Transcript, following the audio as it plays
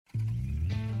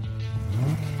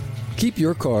Keep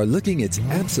your car looking its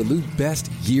absolute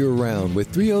best year-round with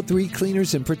 303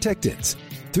 cleaners and protectants.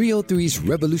 303's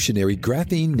revolutionary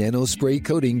graphene nano spray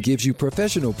coating gives you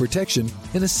professional protection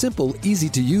in a simple,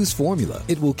 easy-to-use formula.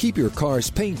 It will keep your car's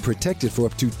paint protected for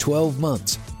up to 12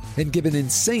 months and give an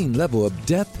insane level of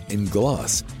depth and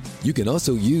gloss. You can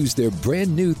also use their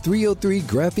brand new 303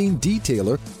 graphene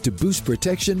detailer to boost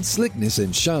protection, slickness,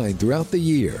 and shine throughout the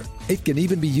year. It can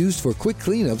even be used for quick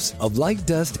cleanups of light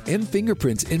dust and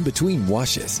fingerprints in between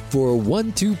washes. For a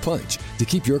 1-2 punch to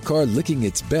keep your car looking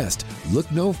its best,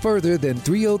 look no further than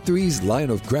 303's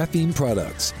line of graphene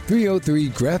products. 303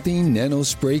 graphene nano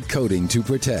spray coating to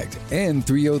protect and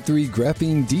 303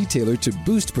 graphene detailer to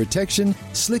boost protection,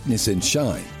 slickness, and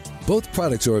shine. Both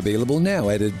products are available now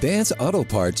at Advance Auto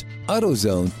Parts,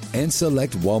 AutoZone, and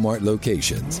select Walmart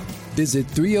locations. Visit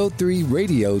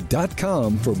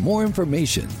 303radio.com for more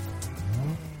information.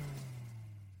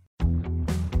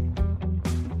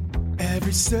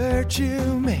 Every search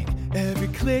you make, every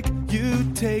click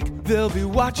you take, they'll be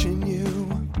watching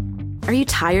you. Are you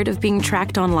tired of being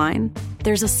tracked online?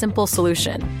 There's a simple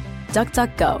solution.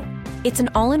 DuckDuckGo. It's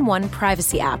an all-in-one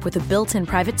privacy app with a built-in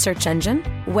private search engine,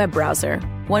 web browser,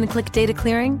 one-click data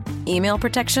clearing, email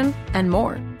protection, and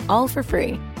more, all for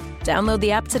free. Download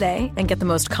the app today and get the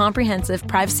most comprehensive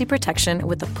privacy protection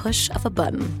with the push of a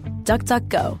button.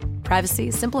 DuckDuckGo. Privacy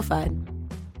simplified.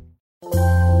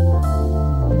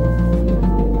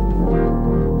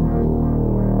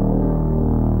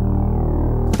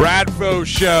 Bradfo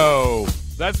Show.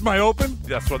 That's my open.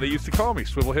 That's what they used to call me,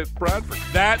 Swivel Hit Bradford.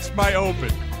 That's my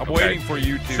open. I'm waiting for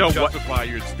you to justify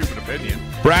your stupid opinion.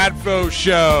 Bradfo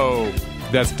Show.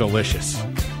 That's delicious.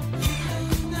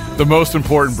 The most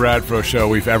important Bradfo Show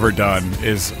we've ever done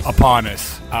is upon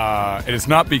us. It is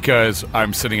not because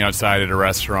I'm sitting outside at a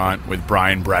restaurant with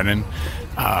Brian Brennan,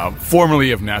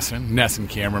 formerly of Nesson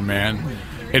cameraman.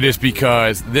 It is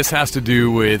because this has to do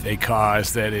with a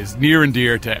cause that is near and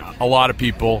dear to a lot of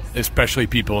people, especially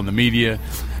people in the media.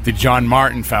 The John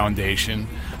Martin Foundation,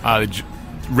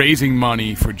 raising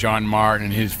money for John Martin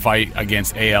and his fight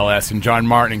against ALS. And John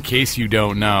Martin, in case you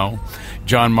don't know,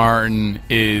 John Martin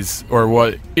the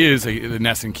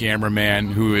Nesson cameraman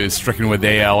who is stricken with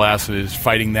ALS, is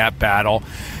fighting that battle.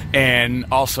 And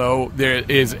also there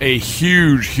is a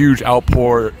huge, huge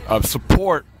outpour of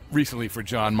support recently for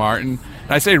John Martin.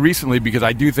 And I say recently because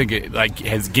I do think it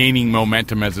has gaining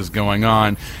momentum as is going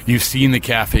on. You've seen the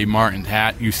Cafe Martin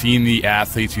hat. You've seen the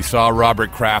athletes. You saw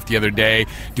Robert Kraft the other day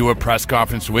do a press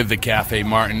conference with the Cafe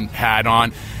Martin hat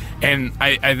on. And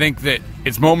I think that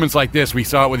it's moments like this. We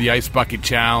saw it with the Ice Bucket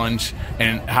Challenge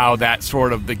and how that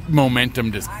sort of the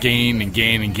momentum just gained and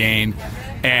gained and gained.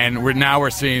 And we're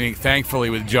seeing it,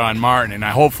 thankfully, with John Martin, and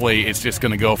hopefully it's just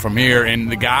going to go from here.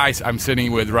 And the guy I'm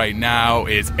sitting with right now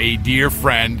is a dear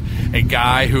friend, a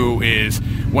guy who is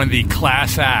one of the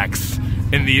class acts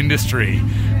in the industry,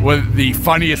 one of the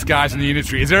funniest guys in the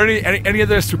industry. Is there any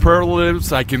other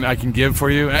superlatives I can give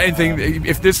for you? Anything?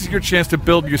 If this is your chance to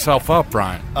build yourself up,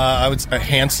 Brian. I would say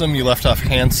handsome. You left off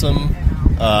handsome.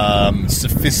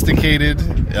 Sophisticated,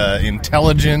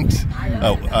 intelligent,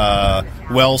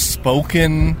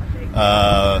 well-spoken,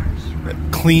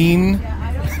 clean.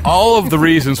 All of the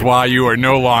reasons why you are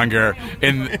no longer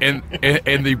in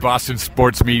the Boston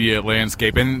sports media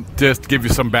landscape. And just to give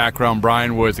you some background,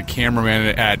 Brian was a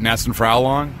cameraman at Nesson for how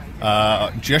long?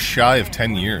 Just shy of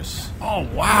 10 years. Oh,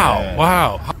 wow.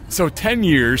 Wow. So 10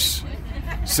 years.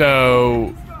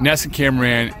 So Nesson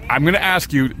cameraman, I'm going to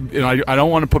ask you, and I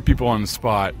don't want to put people on the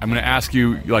spot. I'm going to ask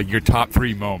you like your top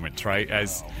 3 moments, right?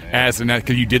 As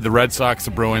because you did the Red Sox,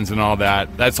 the Bruins, and all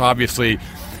that. That's obviously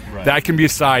right. That can be a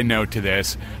side note to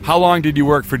this. How long did you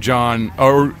work with John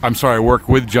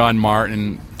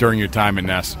Martin during your time at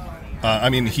Nesson?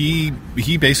 He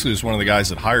basically was one of the guys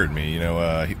that hired me.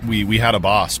 We had a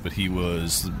boss, but he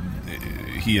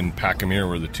and Pat Camere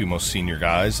were the 2 most senior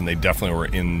guys, and they definitely were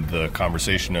in the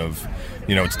conversation of,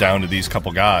 it's down to these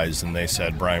couple guys, and they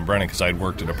said Brian Brennan because I'd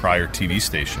worked at a prior TV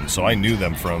station, so I knew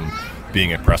them from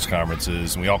being at press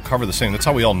conferences, and we all cover the same. That's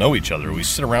how we all know each other. We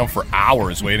sit around for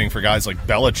hours waiting for guys like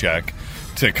Belichick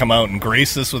to come out and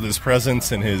grace us with his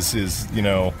presence and his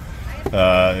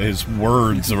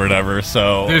words or whatever.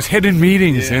 So there's hidden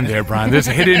meetings in there, Brian. There's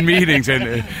hidden meetings,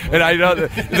 and I know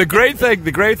the great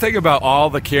thing about all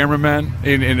the cameramen,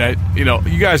 and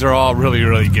you guys are all really,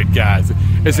 really good guys,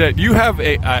 is that you have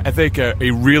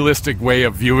a realistic way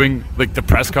of viewing like the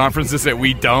press conferences that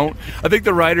we don't. I think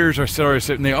the writers are sort of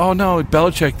sitting there, oh no,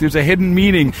 Belichick, there's a hidden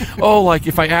meeting. Oh, like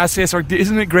if I ask this, or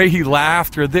isn't it great he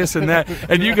laughed, or this and that,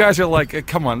 and you guys are like,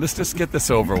 come on, let's just get this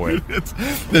over with.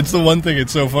 That's the one thing.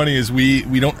 It's so funny is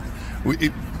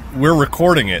we're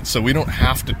recording it, so we don't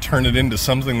have to turn it into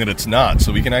something that it's not.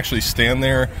 So we can actually stand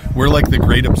there. We're like the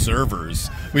great observers.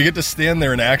 We get to stand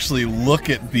there and actually look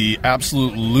at the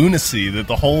absolute lunacy that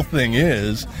the whole thing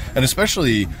is. And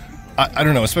especially, I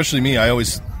don't know, especially me, I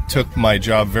always took my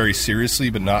job very seriously,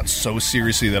 but not so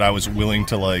seriously that I was willing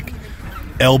to, like,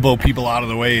 elbow people out of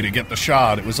the way to get the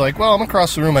shot. It was like, well, I'm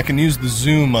across the room. I can use the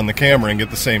zoom on the camera and get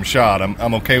the same shot.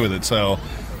 I'm okay with it. So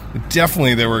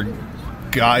definitely there were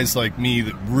guys like me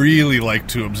that really like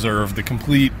to observe the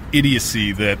complete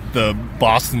idiocy that the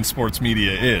Boston sports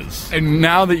media is. And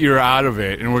now that you're out of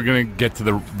it, and we're going to get to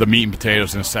the meat and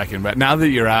potatoes in a second, but now that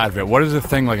you're out of it, what is the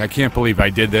thing like, I can't believe I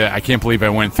did that, I can't believe I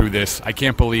went through this, I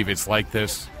can't believe it's like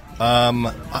this?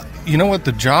 You know what,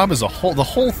 the job as a whole, the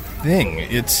whole thing,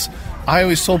 I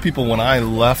always told people when I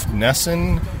left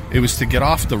NESN, it was to get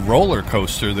off the roller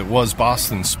coaster that was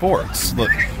Boston sports.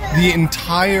 The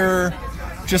entire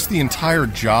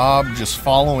job, just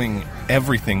following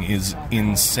everything, is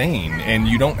insane, and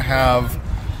you don't have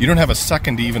a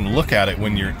second to even look at it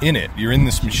when you're in it. You're in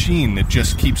this machine that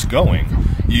just keeps going.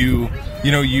 You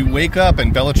wake up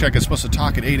and Belichick is supposed to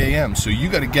talk at 8 a.m., so you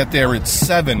got to get there at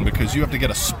 7 because you have to get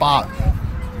a spot,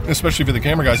 especially for the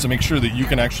camera guys, to make sure that you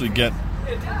can actually get,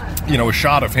 a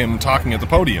shot of him talking at the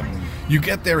podium. You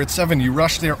get there at 7, you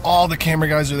rush there, all the camera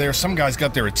guys are there. Some guys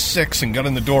got there at 6 and got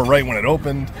in the door right when it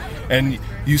opened. And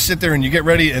you sit there and you get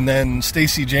ready, and then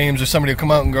Stacey James or somebody will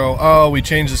come out and go, oh, we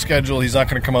changed the schedule, he's not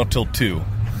going to come out till 2.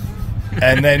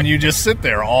 And then you just sit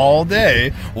there all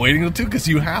day waiting till 2 because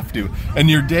you have to. And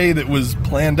your day that was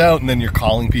planned out, and then you're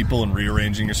calling people and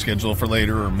rearranging your schedule for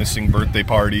later, or missing birthday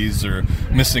parties, or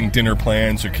missing dinner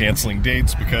plans, or canceling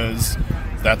dates because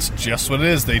that's just what it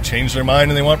is. They change their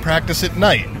mind and they want practice at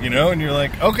night, and you're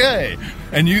like, okay.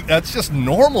 And that's just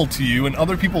normal to you, and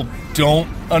other people don't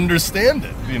understand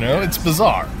it, It's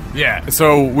bizarre. Yeah,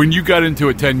 so when you got into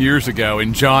it 10 years ago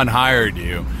and John hired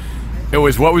you,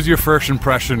 what was your first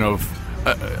impression of,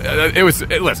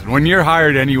 listen, when you're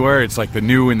hired anywhere, it's like the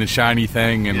new and the shiny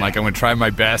thing, and like, I'm going to try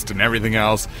my best and everything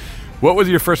else. What was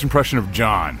your first impression of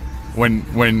John?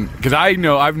 Because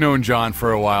I've known John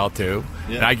for a while too,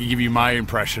 and I can give you my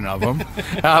impression of him,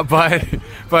 but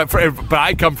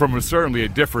I come from certainly a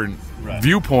different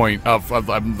viewpoint of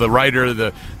the writer,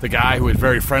 the guy who was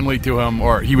very friendly to him,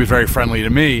 or he was very friendly to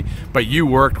me. But you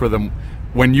worked with him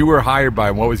when you were hired by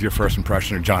him. What was your first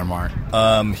impression of John Martin?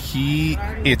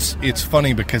 It's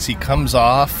funny because he comes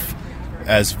off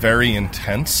as very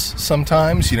intense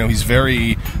sometimes. He's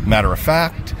very matter of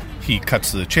fact. He cuts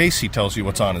to the chase. He tells you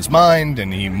what's on his mind,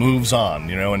 and he moves on.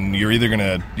 And you're either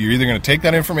gonna take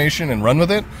that information and run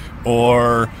with it,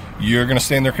 or you're gonna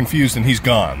stand there confused, and he's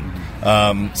gone.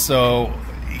 It's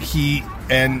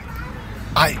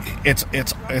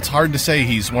hard to say.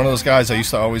 He's one of those guys. I used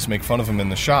to always make fun of him in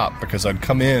the shop because I'd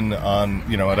come in on,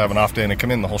 I'd have an off day and I'd come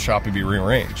in, the whole shop would be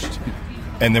rearranged,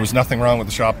 and there was nothing wrong with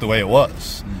the shop the way it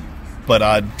was. But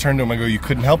I'd turn to him and go, you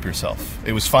couldn't help yourself.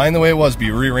 It was fine the way it was, but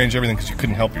you rearranged everything because you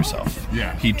couldn't help yourself.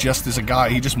 Yeah. He just is a guy.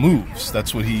 He just moves.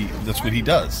 That's what he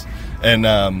does. And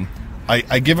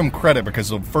I give him credit because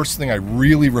the first thing I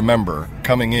really remember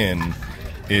coming in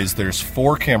is there's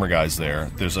 4 camera guys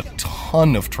there. There's a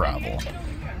ton of travel.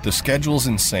 The schedule's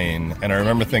insane, and I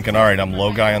remember thinking, all right, I'm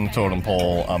low guy on the totem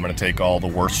pole. I'm going to take all the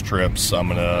worst trips. I'm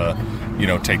going to,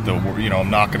 take I'm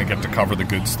not going to get to cover the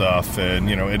good stuff, and,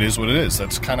 it is what it is.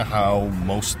 That's kind of how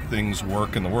most things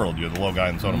work in the world. You're the low guy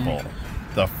on the totem pole.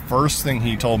 The first thing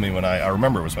he told me when I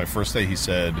remember it was my first day, he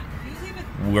said,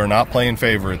 we're not playing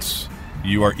favorites.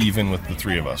 You are even with the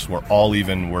 3 of us. We're all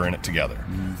even. We're in it together.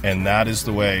 And that is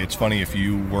the way. It's funny, if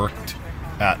you worked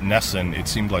at NESN, it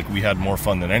seemed like we had more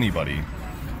fun than anybody.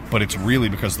 But it's really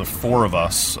because the 4 of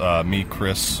us, me,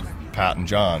 Chris, Pat, and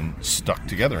John, stuck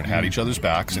together and had each other's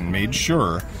backs and made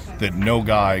sure that no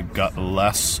guy got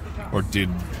less or did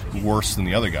worse than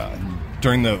the other guy.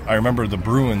 I remember the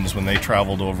Bruins, when they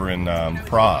traveled over in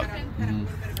Prague,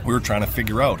 we were trying to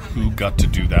figure out who got to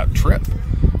do that trip.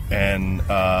 And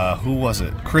who was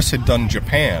it? Chris had done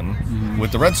Japan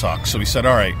with the Red Sox. So he said,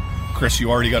 all right, Chris, you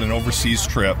already got an overseas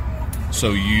trip,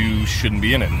 so you shouldn't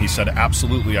be in it. And he said,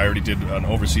 absolutely, I already did an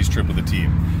overseas trip with the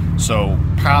team. So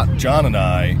Pat, John, and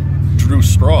I drew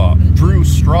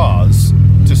straws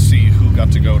to see who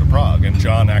got to go to Prague. And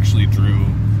John actually drew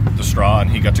the straw, and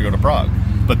he got to go to Prague.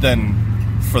 But then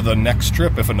for the next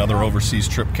trip, if another overseas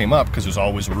trip came up, because there's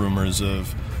always rumors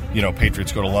of,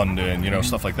 Patriots go to London,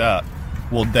 stuff like that,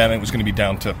 well, then it was going to be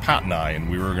down to Pat and I, and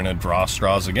we were going to draw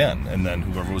straws again, and then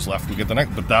whoever was left would get the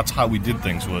next. But that's how we did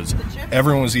things, was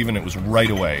everyone was even. It was right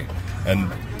away. And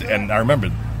I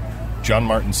remember John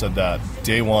Martin said that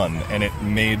day one, and it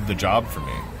made the job for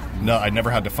me. No, I never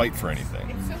had to fight for anything.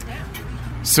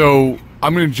 So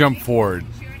I'm going to jump forward.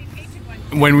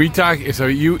 When we talk, so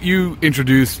you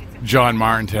introduced John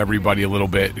Martin to everybody a little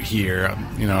bit here.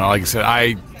 Like I said,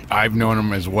 I've known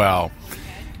him as well.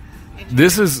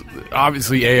 This is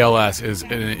obviously ALS is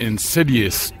an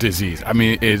insidious disease. I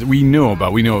mean, we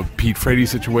know Pete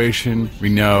Frady's situation. We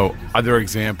know other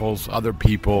examples, other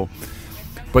people.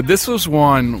 But this was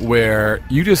one where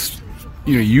you just,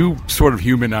 you sort of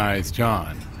humanized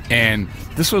John. And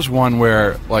this was one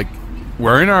where, like,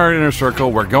 we're in our inner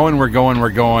circle, we're going.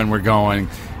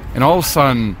 And all of a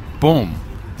sudden, boom,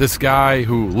 this guy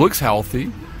who looks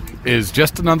healthy is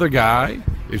just another guy.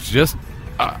 It's just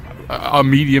a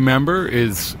media member,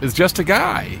 is just a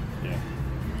guy. Yeah.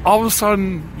 All of a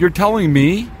sudden, you're telling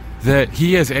me that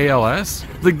he has ALS?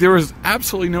 Like, there was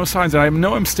absolutely no signs. And I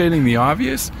know I'm stating the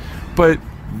obvious, but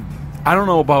I don't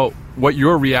know about what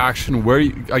your reaction,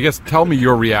 tell me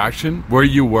your reaction, where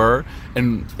you were,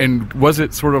 and was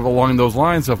it sort of along those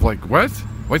lines of like, what?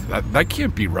 That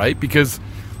can't be right, because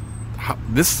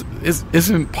this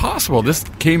isn't possible. This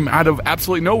came out of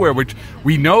absolutely nowhere, which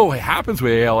we know happens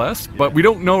with ALS, but we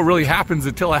don't know really happens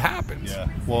until it happens. Yeah.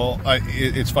 Well,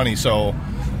 it's funny. So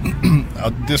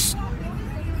this,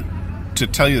 to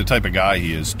tell you the type of guy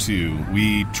he is too,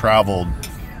 we traveled.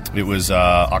 It was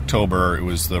October. It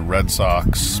was the Red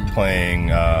Sox playing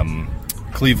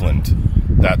Cleveland,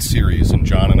 that series, and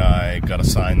John and I got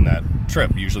assigned that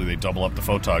trip. Usually they double up the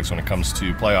photogs when it comes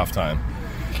to playoff time.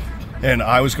 And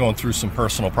I was going through some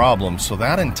personal problems. So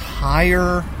that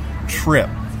entire trip,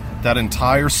 that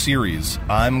entire series,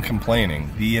 I'm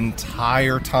complaining the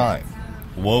entire time.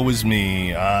 Woe is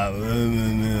me,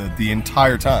 the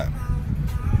entire time.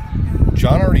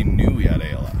 John already knew he had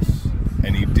ALS,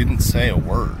 and he didn't say a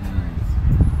word.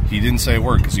 He didn't say a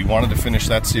word because he wanted to finish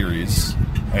that series,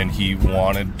 and he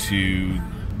wanted to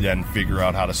then figure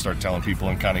out how to start telling people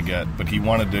and but he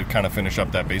wanted to kind of finish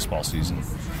up that baseball season.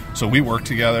 So we worked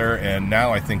together, and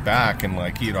now I think back, and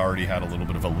like he had already had a little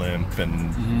bit of a limp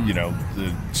and,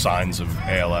 the signs of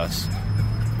ALS.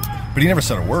 But he never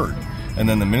said a word. And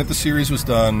then the minute the series was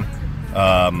done,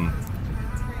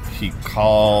 he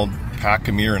called Pat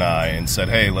Kamir and I and said,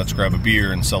 hey, let's grab a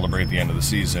beer and celebrate the end of the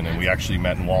season. And we actually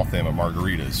met in Waltham at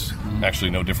Margaritas.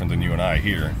 Actually no different than you and I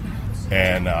here.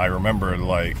 And I remember,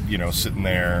 sitting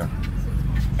there,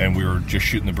 and we were just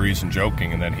shooting the breeze and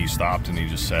joking, and then he stopped and he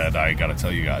just said, I got to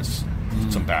tell you guys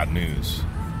some bad news.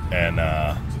 And,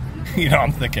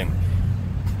 I'm thinking,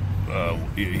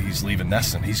 he's leaving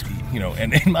Nesson. He's,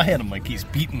 and in my head, I'm like, he's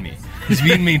beating me. He's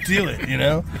beating me to it,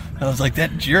 And I was like,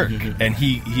 that jerk. And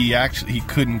he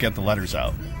couldn't get the letters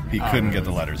out. He couldn't get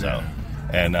the letters out.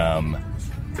 And,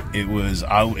 it was,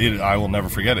 I will never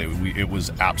forget it. It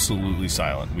was absolutely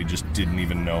silent. We just didn't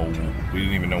even know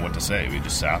what to say. We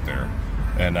just sat there.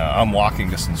 And I'm walking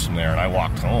distance from there, and I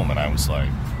walked home, and I was like,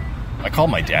 I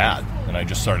called my dad, and I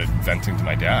just started venting to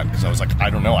my dad, because I was like, I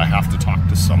don't know, I have to talk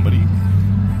to somebody,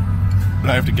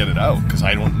 and I have to get it out, because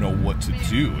I don't know what to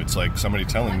do. It's like somebody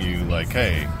telling you, like,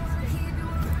 hey,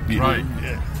 right.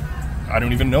 I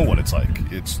don't even know what it's like.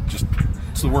 It's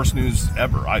the worst news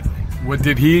ever, I think. What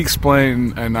did he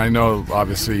explain? And I know,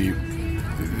 obviously,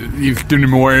 you've given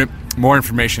more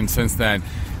information since then.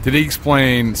 Did he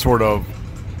explain sort of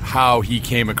how he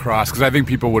came across? Because I think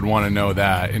people would want to know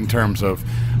that, in terms of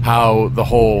how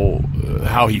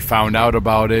how he found out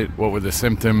about it. What were the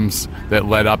symptoms that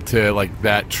led up to like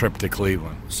that trip to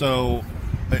Cleveland? So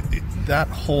that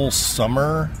whole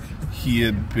summer, he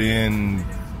had been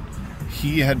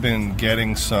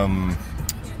getting some.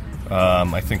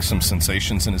 I think some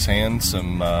sensations in his hands,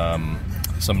 some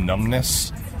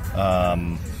numbness,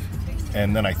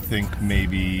 and then I think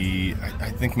maybe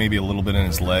a little bit in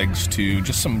his legs too.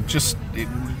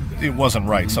 It wasn't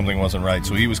right. Something wasn't right.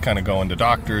 So he was kind of going to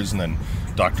doctors, and then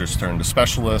doctors turned to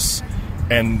specialists.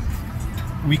 And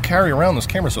we carry around those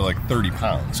cameras that are like 30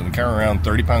 pounds, and we carry around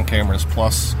 30-pound cameras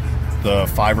plus the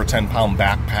 5 or 10-pound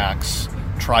backpacks,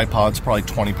 tripods probably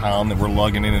 20-pound that we're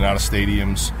lugging in and out of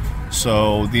stadiums.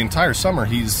 So the entire summer,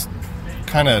 he's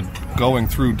kind of going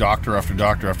through doctor after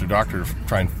doctor after doctor to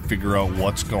try and figure out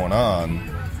what's going on.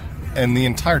 And the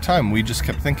entire time, we just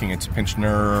kept thinking it's a pinched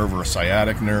nerve or a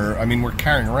sciatic nerve. I mean, we're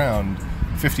carrying around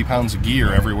 50 pounds of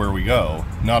gear everywhere we go.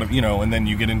 And then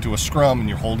you get into a scrum and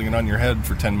you're holding it on your head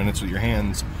for 10 minutes with your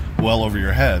hands well over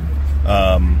your head.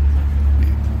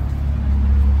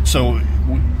 So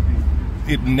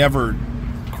it never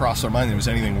crossed our mind there was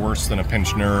anything worse than a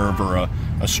pinched nerve or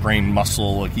a strained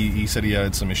muscle. Like he said he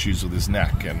had some issues with his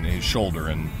neck and his shoulder,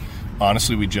 and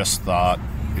honestly we just thought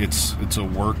it's a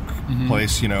work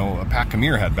place. Pat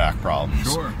Kamir had back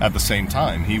problems at the same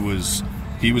time. He was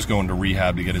He was going to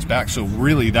rehab to get his back. So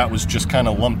really, that was just kind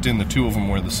of lumped in. The two of them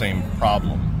were the same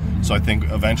problem. So I think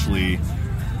eventually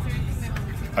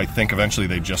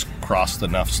they just crossed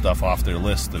enough stuff off their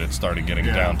list that it started getting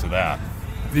down to that.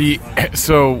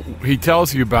 So he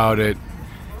tells you about it,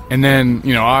 and then,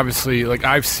 obviously, like,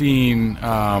 I've seen,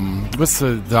 what's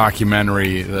the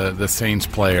documentary, the Saints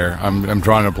player? I'm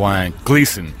drawing a blank.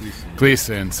 Gleason.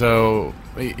 So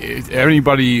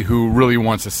anybody who really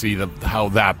wants to see how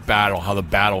the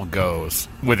battle goes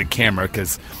with a camera,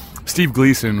 because Steve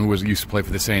Gleason, who used to play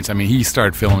for the Saints, I mean, he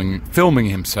started filming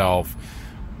himself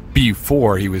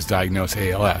before he was diagnosed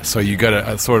ALS. So you got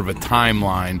a sort of a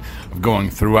timeline of going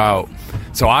throughout.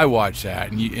 So I watch that,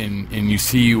 and you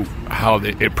see how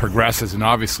it progresses. And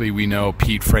obviously we know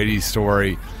Pete Frates'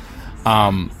 story.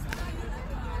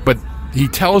 But he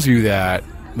tells you that,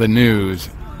 the news,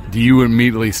 do you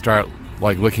immediately start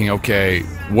like looking, okay,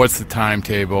 what's the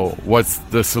timetable? What's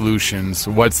the solutions?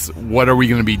 What are we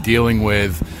going to be dealing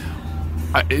with?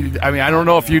 I mean, I don't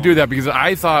know if you do that, because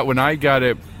I thought when I got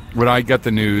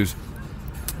the news,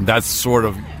 that's sort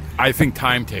of, I think,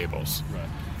 timetables. Right.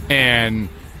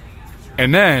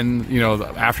 And then,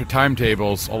 after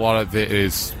timetables, a lot of it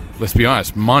is, let's be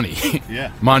honest, money.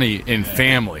 Yeah. Money and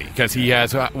family. Because he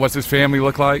has, what's his family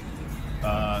look like?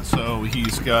 So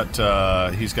he's got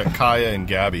Kaya and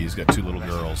Gabby. He's got 2 little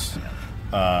girls.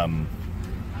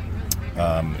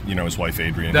 His wife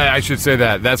Adrian. I should say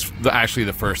that. That's actually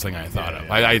the first thing I thought of.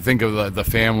 I think of the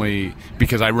family,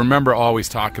 because I remember always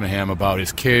talking to him about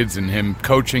his kids and him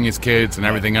coaching his kids and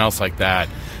everything else like that.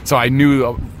 So I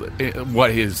knew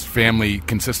what his family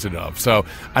consisted of. So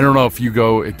I don't know if you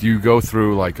go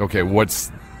through, like, okay,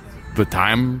 what's the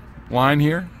timeline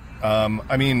here?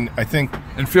 I think,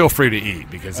 and feel free to eat,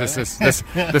 because this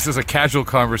is a casual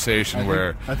conversation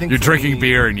where you're drinking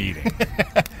beer and eating.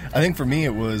 I think for me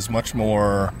it was much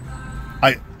more.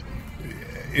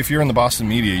 If you're in the Boston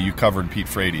media, you covered Pete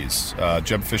Frates.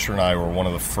 Jeb Fisher and I were one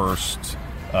of the first.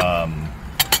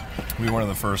 We were one of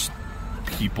the first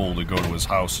people to go to his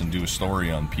house and do a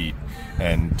story on Pete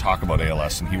and talk about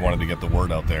ALS, and he wanted to get the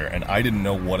word out there, and I didn't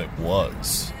know what it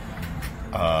was.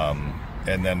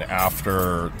 And then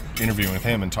after interviewing with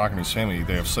him and talking to his family,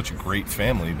 they have such a great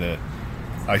family that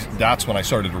that's when I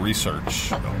started to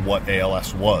research what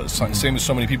ALS was. Same as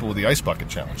so many people with the Ice Bucket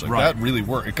Challenge. Like, right. That really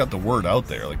worked. It got the word out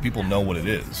there. Like, people know what it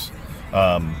is.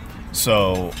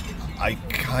 So I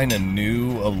kind of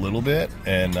knew a little bit.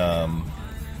 And,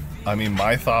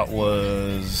 my thought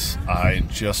was, I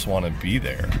just want to be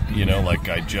there. Like,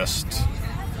 I just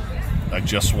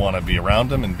want to be around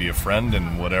them and be a friend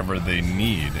and whatever they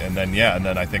need. And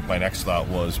then I think my next thought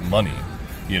was money,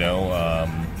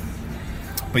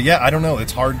 But I don't know.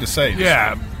 It's hard to say.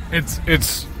 Yeah, it's,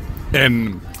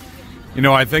 and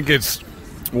I think it's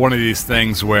one of these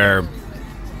things where,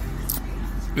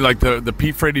 like the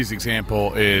Pete Frates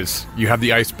example is, you have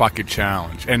the Ice Bucket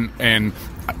Challenge, and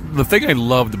the thing I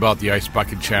loved about the Ice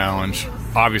Bucket Challenge,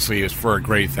 obviously, is for a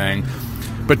great thing.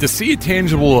 But to see a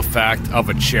tangible effect of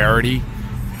a charity,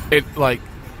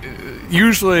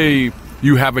 usually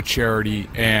you have a charity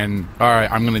and, all right,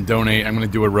 I'm going to donate, I'm going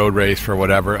to do a road race for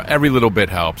whatever. Every little bit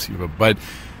helps. But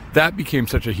that became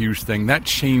such a huge thing. That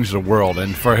changed the world.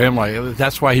 And for him,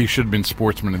 that's why he should have been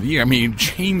Sportsman of the Year. I mean, it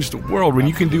changed the world when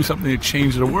you can do something that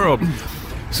changed the world.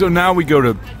 So now we go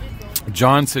to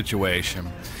John's situation,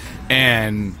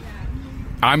 and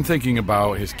I'm thinking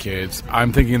about his kids.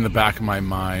 I'm thinking in the back of my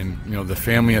mind, the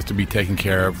family has to be taken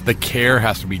care of. The care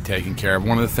has to be taken care of.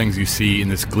 One of the things you see in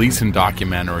this Gleason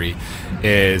documentary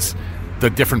is the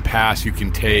different paths you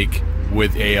can take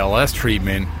with ALS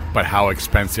treatment, but how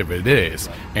expensive it is.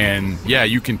 And,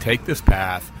 you can take this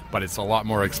path, but it's a lot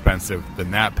more expensive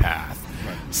than that path.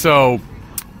 Right.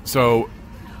 So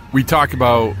we talk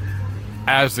about,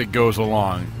 as it goes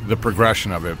along, the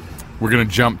progression of it. We're going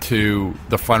to jump to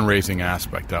the fundraising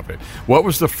aspect of it. What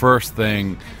was the first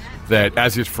thing that,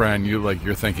 as his friend,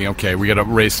 you're thinking, okay, we got to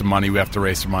raise some money, we have to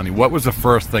raise some money. What was the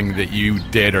first thing that you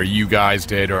did, or you guys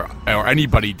did, or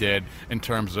anybody did, in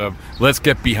terms of, let's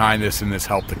get behind this and this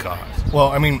help the cause?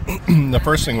 Well, the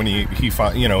first thing when he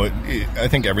found, I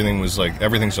think everything was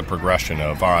everything's a progression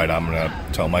of, all right, I'm going to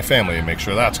tell my family and make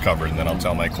sure that's covered, and then I'll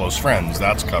tell my close friends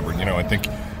that's covered. I think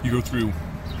you go through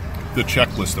the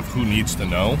checklist of who needs to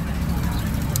know.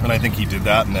 And I think he did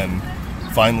that, and then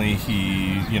finally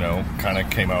he, kind of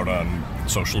came out on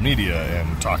social media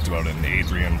and talked about it, and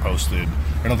Adrian posted.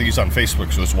 I don't think he's on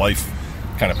Facebook, so his wife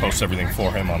kind of posts everything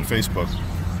for him on Facebook.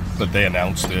 But they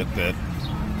announced it that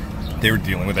they were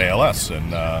dealing with ALS,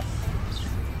 and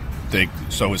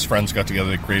so his friends got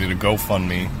together, they created a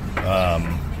GoFundMe. I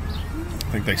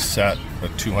think they set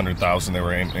 $200,000. They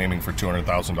were aiming for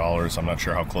 $200,000. I'm not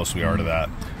sure how close we are to that.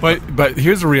 But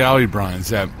here's the reality, Brian,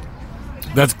 is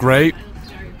that's great,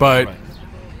 but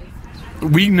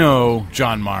we know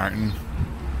John Martin,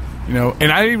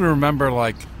 and I didn't even remember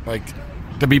like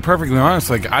to be perfectly honest,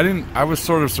 I was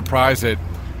sort of surprised that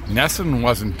NESN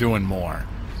wasn't doing more.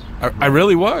 I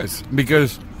really was,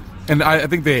 because, and I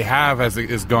think they have as it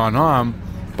has gone on,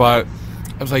 but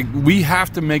I was like, we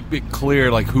have to make it clear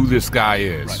who this guy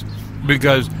is,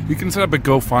 because you can set up a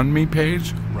GoFundMe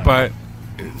page, but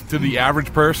to the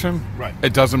average person,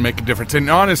 it doesn't make a difference. And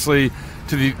honestly,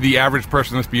 to the average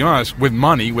person, let's be honest, with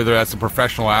money, whether that's a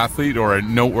professional athlete or a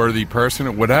noteworthy person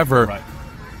or whatever,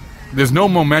 there's no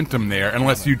momentum there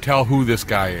unless you tell who this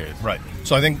guy is. Right.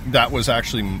 So I think that was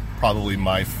actually probably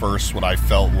my first, what I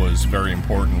felt was very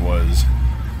important was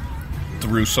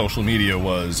through social media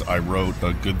was I wrote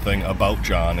a good thing about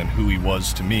John and who he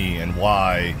was to me and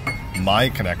why my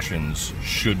connections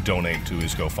should donate to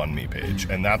his GoFundMe page.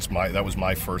 And that was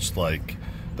my first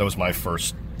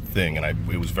thing, and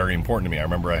it was very important to me. I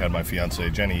remember I had my fiance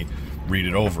Jenny read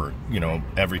it over,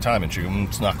 every time, and she goes,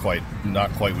 it's not quite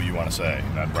what you want to say.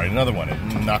 And I'd write another one,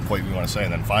 and not quite what you want to say.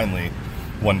 And then finally,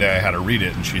 one day I had her read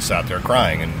it, and she sat there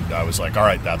crying, and I was like, all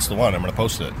right, that's the one, I'm going to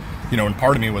post it. And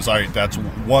part of me was, that's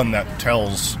one that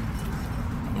tells,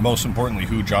 most importantly,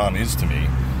 who John is to me,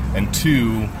 and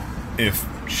two, if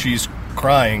she's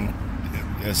crying,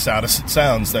 as sad as it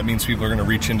sounds, that means people are going to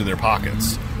reach into their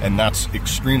pockets, and that's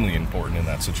extremely important in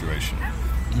that situation.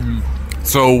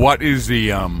 So what is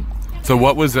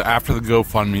what was after the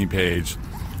GoFundMe page?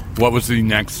 What was the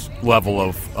next level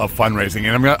of fundraising?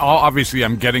 And obviously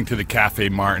I'm getting to the Cafe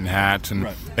Martin hats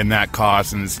and that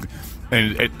cost,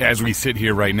 and as we sit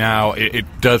here right now, it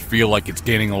does feel like it's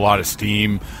gaining a lot of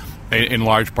steam, in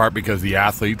large part because the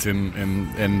athletes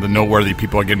and the noteworthy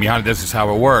people are getting behind it. This is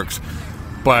how it works.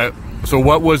 But so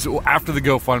what was after the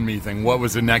GoFundMe thing? What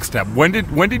was the next step? When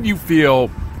did you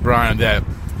feel, Brian, that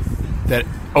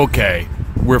okay,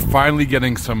 we're finally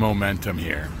getting some momentum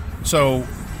here? So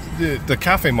the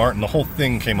Cafe Martin, the whole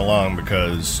thing came along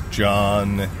because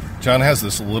John has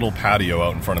this little patio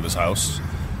out in front of his house,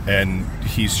 and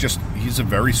he's a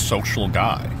very social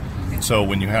guy. So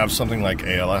when you have something like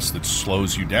ALS that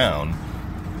slows you down,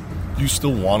 you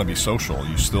still want to be social.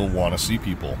 You still want to see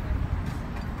people.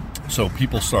 So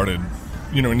people started,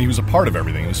 and he was a part of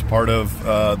everything. He was a part of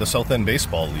the South End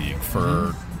Baseball League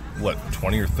for,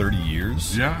 20 or 30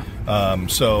 years? Yeah.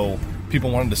 So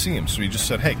people wanted to see him. So he just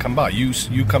said, hey, come by.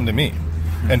 You come to me.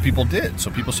 And people did. So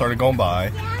people started going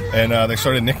by, and they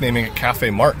started nicknaming it Cafe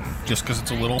Martin, just because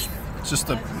it's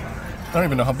I don't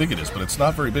even know how big it is, but it's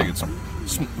not very big. It's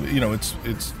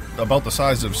about the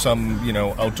size of some,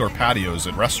 outdoor patios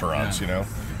at restaurants, You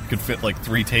could fit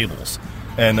 3 tables.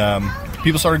 And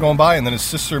people started going by, and then his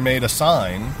sister made a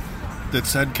sign that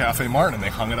said Cafe Martin, and they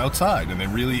hung it outside, and they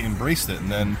really embraced it.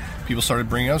 And then people started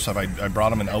bringing out stuff. I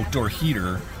brought him an outdoor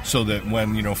heater so that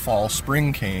when, fall,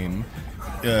 spring came,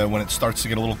 when it starts to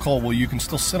get a little cold, well, you can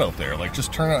still sit out there.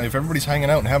 Just turn on, if everybody's hanging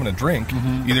out and having a drink,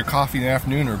 either coffee in the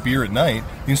afternoon or beer at night,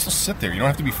 you can still sit there. You don't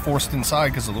have to be forced inside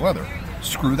because of the weather.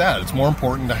 Screw that. It's more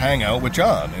important to hang out with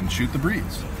John and shoot the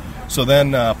breeze. So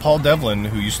then Paul Devlin,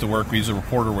 who used to work, he's a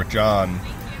reporter with John,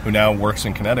 who now works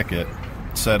in Connecticut,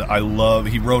 said,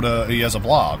 he has a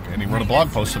blog, and he wrote a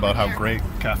blog post about how great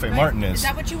Cafe Martin is. Is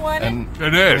that what you wanted? And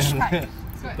it is.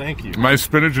 Thank you. My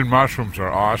spinach and mushrooms are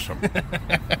awesome.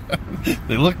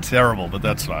 They look terrible, but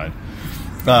that's fine.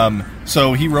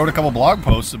 So he wrote a couple blog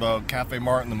posts about Cafe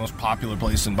Martin, the most popular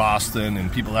place in Boston,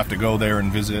 and people have to go there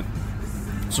and visit.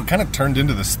 So it kind of turned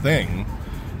into this thing.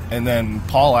 And then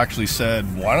Paul actually said,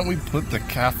 why don't we put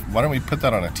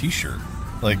that on a t-shirt?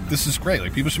 This is great.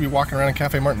 People should be walking around in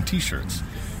Cafe Martin t-shirts.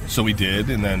 So we did,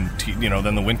 and then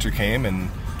then the winter came, and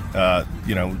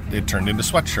it turned into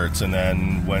sweatshirts. And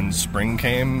then when spring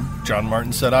came, John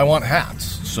Martin said, I want hats.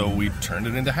 So we turned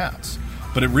it into hats.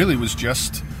 But it really was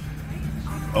just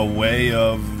a way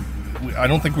of, I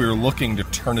don't think we were looking to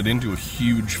turn it into a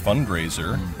huge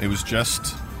fundraiser. It was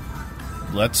just,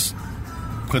 let's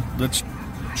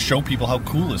show people how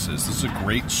cool this is. This is a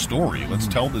great story. Let's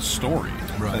tell this story.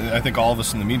 Right. I think all of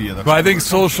us in the media. But I think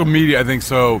social media,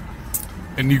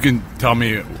 and you can tell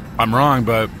me I'm wrong,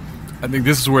 but I think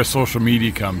this is where social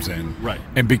media comes in. Right.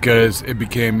 And because it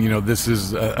became, this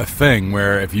is a thing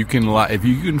where if you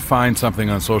can find something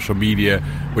on social media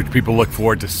which people look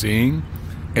forward to seeing,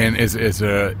 and is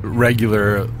a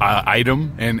regular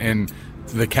item, and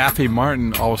the Cafe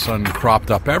Martin all of a sudden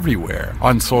cropped up everywhere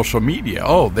on social media.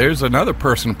 Oh, there's another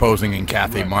person posing in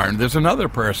Cafe Martin. There's another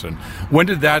person. When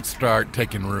did that start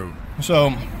taking root?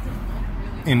 So,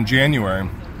 in January,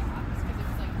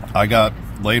 I got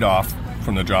laid off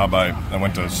from the job. I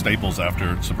went to Staples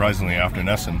surprisingly after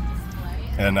Nesson.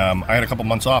 And I had a couple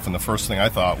months off, and the first thing I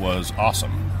thought was,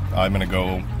 awesome, I'm going to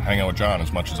go hang out with John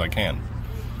as much as I can.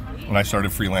 And I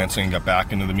started freelancing, got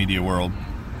back into the media world,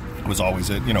 was always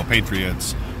at,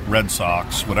 Patriots, Red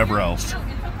Sox, whatever else.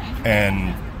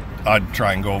 And I'd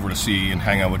try and go over to see and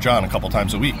hang out with John a couple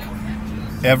times a week.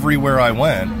 Everywhere I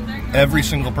went, every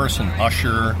single person,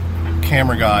 usher,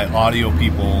 camera guy, audio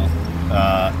people,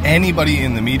 anybody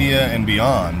in the media and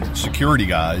beyond, security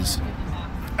guys,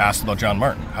 asked about John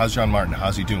Martin. How's John Martin?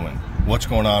 How's he doing? What's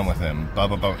going on with him? Blah,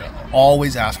 blah, blah.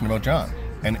 Always asking about John.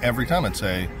 And every time I'd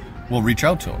say, well, reach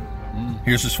out to him.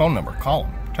 Here's his phone number. Call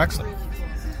him. Text him.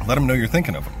 Let him know you're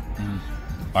thinking of him.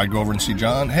 I'd go over and see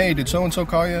John. Hey, did so-and-so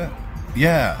call you?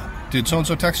 Yeah. Did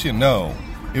so-and-so text you? No.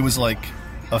 It was like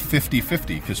a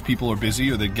 50-50 because people are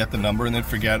busy, or they'd get the number and they'd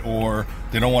forget, or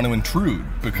they don't want to intrude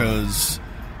because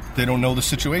they don't know the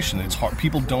situation. It's hard.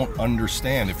 People don't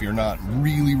understand if you're not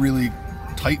really, really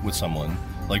tight with someone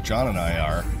like John and I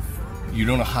are. You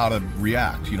don't know how to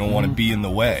react. You don't want to be in the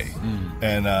way.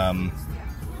 And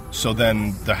so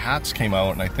then the hats came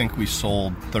out, and I think we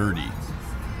sold 30.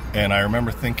 And I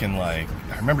remember thinking,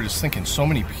 so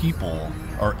many people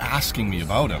are asking me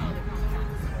about him.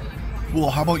 Well,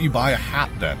 how about you buy a hat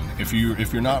then? If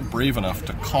you're not brave enough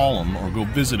to call him or go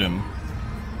visit him,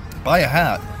 buy a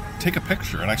hat, take a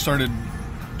picture. And I started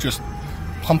just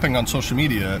pumping on social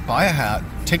media, buy a hat,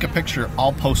 take a picture,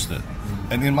 I'll post it.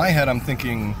 And in my head, I'm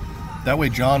thinking, that way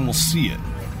John will see it.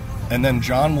 And then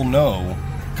John will know,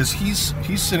 because he's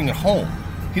sitting at home.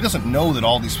 He doesn't know that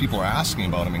all these people are asking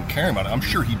about him and caring about it. I'm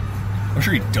sure he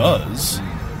does,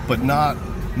 but not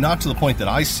to the point that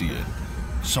I see it.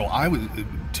 So I was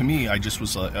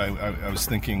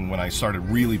thinking when I started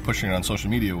really pushing it on social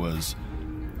media was,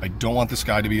 I don't want this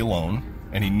guy to be alone,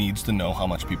 and he needs to know how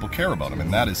much people care about him.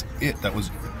 And that is it. That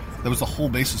was the whole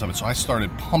basis of it. So I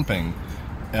started pumping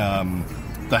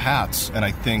the hats, and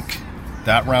I think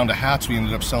that round of hats we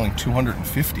ended up selling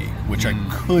 250, which I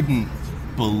couldn't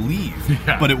believe.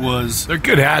 Yeah. But it was... They're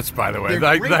good hats, by the way.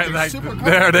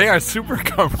 They are super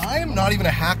comfortable. I am not even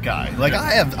a hat guy. Like,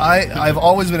 I've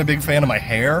always been a big fan of my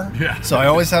hair. Yeah. So I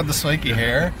always had the spiky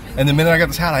hair. And the minute I got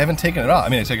this hat, I haven't taken it off. I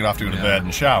mean, I take it off to go to bed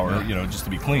and shower, just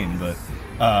to be clean. But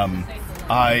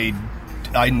I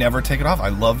never take it off. I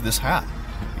love this hat.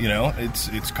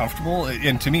 It's comfortable.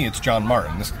 And to me, it's John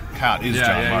Martin. This hat is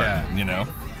John Martin,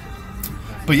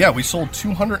 But yeah, we sold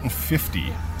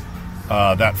 250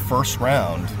 that first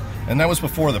round, and that was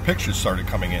before the pictures started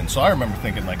coming in. So I remember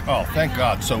thinking, like, oh, thank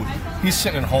God. So he's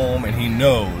sitting at home, and he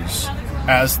knows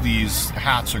as these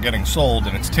hats are getting sold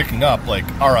and it's ticking up, like,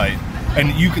 all right.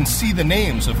 And you can see the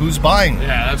names of who's buying them.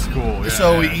 Yeah, that's cool. Yeah,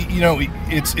 so,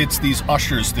 it's these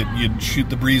ushers that you'd shoot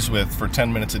the breeze with for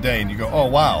 10 minutes a day, and you go, oh,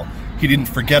 wow, he didn't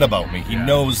forget about me. He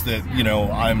knows that,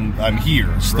 I'm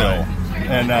here still. Right.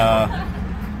 And,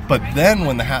 but then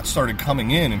when the hats started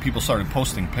coming in and people started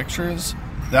posting pictures,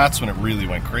 that's when it really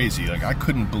went crazy. Like, I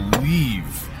couldn't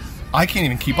believe, I can't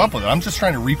even keep up with it. I'm just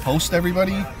trying to repost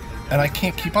everybody, and I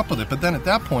can't keep up with it. But then at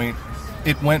that point,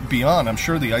 it went beyond. I'm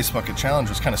sure the Ice Bucket Challenge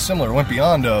was kind of similar. It went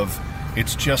beyond of,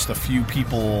 it's just a few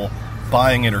people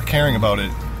buying it or caring about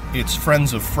it. It's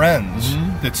friends of friends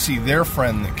that see their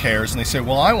friend that cares, and they say,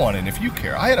 well, I want it if you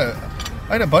care. I had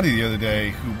a buddy the other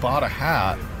day who bought a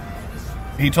hat.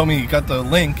 He told me he got the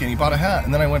link and he bought a hat,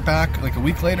 and then I went back like a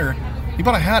week later. He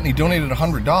bought a hat and he donated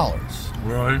 $100.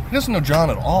 Right. He doesn't know John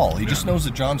at all. He just knows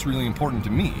that John's really important to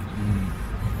me.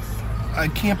 I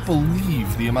can't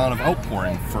believe the amount of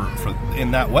outpouring for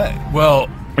in that way. Well,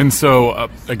 and so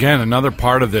again, another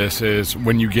part of this is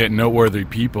when you get noteworthy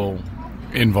people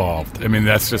involved. I mean,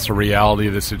 that's just a reality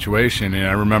of the situation. And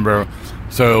I remember,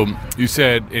 so you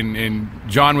said, and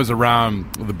John was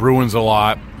around the Bruins a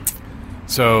lot.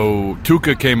 So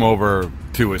Tuukka came over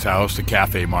to his house, to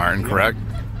Cafe Martin, correct?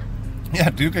 Yeah,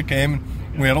 Tuukka came.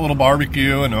 We had a little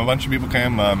barbecue, and a bunch of people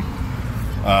came. I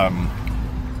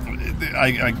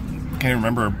can't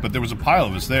remember, but there was a pile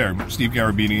of us there. Steve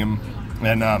Garabedian,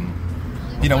 and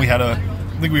we had I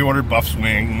think we ordered Buff's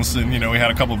wings, and we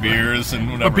had a couple beers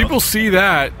and whatever. But people see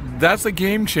that. That's a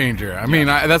game changer. I mean,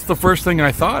 that's the first thing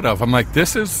I thought of. I'm like,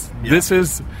 this is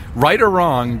right or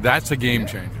wrong. That's a game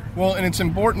changer. Well, and it's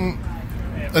important.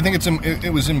 I think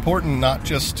it was important not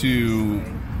just to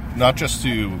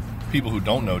people who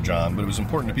don't know John, but it was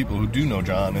important to people who do know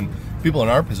John and people in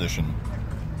our position.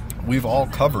 We've all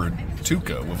covered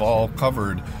Tuukka. We've all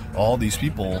covered all these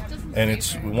people, and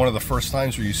it's one of the first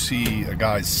times where you see a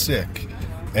guy's sick,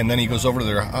 and then he goes over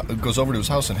to his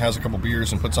house and has a couple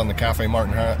beers and puts on the Cafe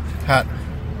Martin hat.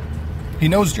 He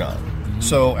knows John.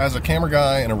 So as a camera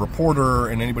guy and a reporter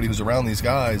and anybody who's around these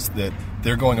guys that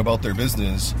they're going about their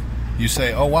business, you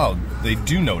say, oh, wow, they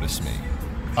do notice me.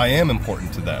 I am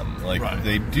important to them. Like,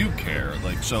 they do care.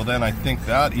 Like, so then I think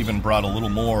that even brought a little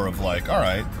more of like, all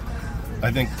right,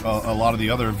 I think a lot of the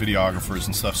other videographers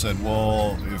and stuff said,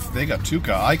 well, if they got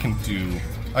Tuukka, I can do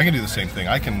the same thing.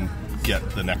 I can get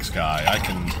the next guy.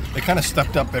 They kind of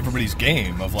stepped up everybody's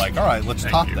game of like, all right, let's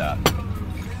top that.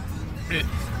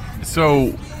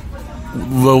 So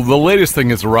the latest thing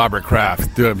is Robert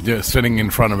Kraft sitting in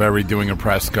front of doing a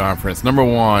press conference. Number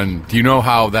one, do you know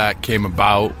how that came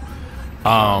about?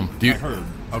 I heard.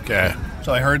 Okay.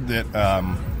 So I heard that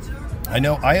I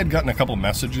know I had gotten a couple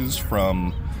messages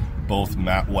from both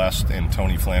Matt West and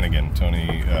Tony Flanagan.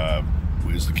 Tony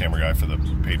is the camera guy for the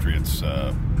Patriots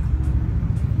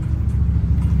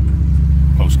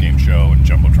post-game show and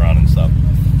Jumbotron and stuff.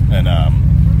 And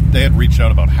they had reached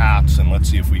out about hats and let's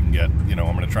see if we can get, I'm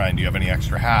going to try and do you have any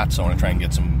extra hats? I want to try and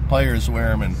get some players to wear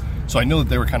them. And so I know that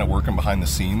they were kind of working behind the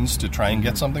scenes to try and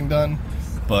get something done.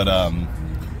 But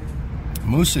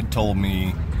Moose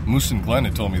and Glenn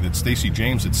had told me that Stacey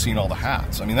James had seen all the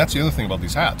hats. I mean, that's the other thing about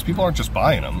these hats. People aren't just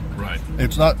buying them. Right.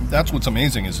 That's what's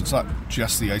amazing is it's not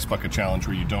just the Ice Bucket Challenge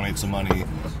where you donate some money,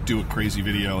 do a crazy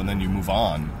video, and then you move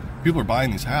on. People are buying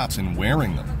these hats and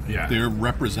wearing them. Yeah. They're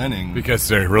representing... Because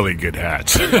they're really good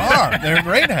hats. They are. They're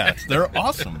great hats. They're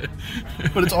awesome.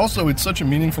 But it's such a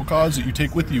meaningful cause that you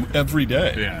take with you every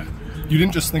day. Yeah. You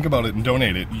didn't just think about it and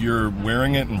donate it. You're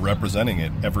wearing it and representing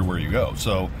it everywhere you go.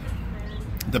 So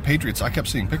the Patriots, I kept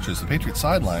seeing pictures. The Patriots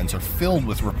sidelines are filled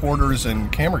with reporters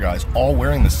and camera guys all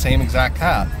wearing the same exact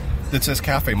hat that says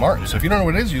Cafe Martin. So if you don't know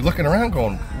what it is, you're looking around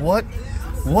going, what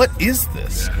is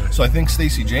this? Yeah. So I think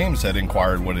Stacey James had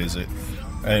inquired, what is it?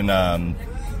 And,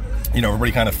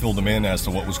 everybody kind of filled him in as to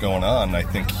what was going on. I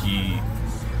think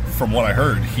from what I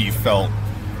heard, he felt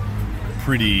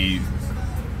pretty,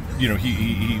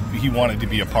 he wanted to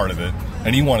be a part of it.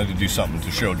 And he wanted to do something to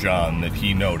show John that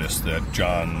he noticed that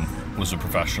John was a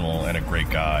professional and a great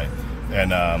guy.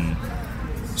 And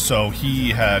so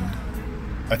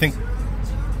I think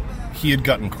he had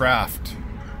gotten Kraft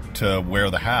to wear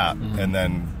the hat, and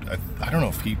then I don't know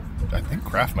if I think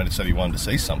Kraft might have said he wanted to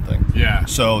say something. Yeah.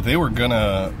 So they were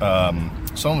gonna.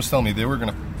 Someone was telling me they were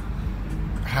gonna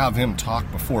have him talk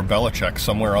before Belichick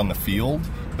somewhere on the field,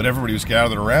 but everybody was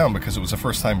gathered around because it was the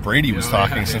first time Brady was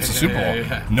talking since the Super Bowl.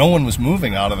 Yeah. No one was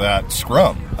moving out of that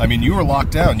scrum. I mean, you were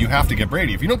locked down. You have to get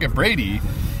Brady. If you don't get Brady,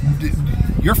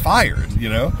 you're fired.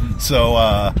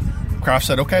 So Kraft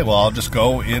said, "Okay, well, I'll just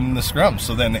go in the scrum."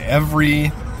 So then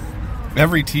every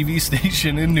TV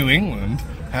station in New England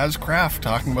has Kraft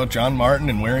talking about John Martin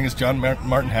and wearing his John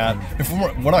Martin hat. And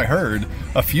from what I heard,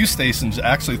 a few stations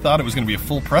actually thought it was going to be a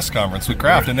full press conference with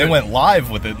Kraft, and they went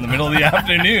live with it in the middle of the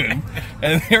afternoon.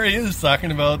 And there he is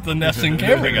talking about the NESN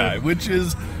camera guy, which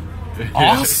is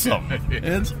awesome.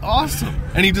 It's awesome.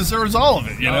 And he deserves all of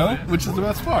it, which is the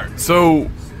best part. So,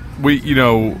 we've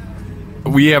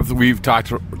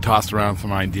tossed around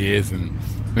some ideas, and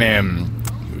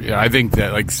I think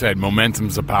that, like I said,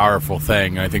 momentum's a powerful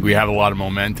thing. I think we have a lot of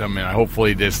momentum, and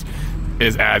hopefully this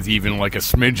adds even like a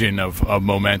smidgen of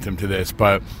momentum to this.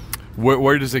 But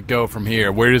where does it go from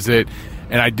here? Where does it?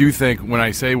 And I do think when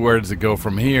I say where does it go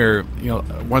from here,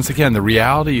 once again, the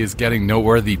reality is getting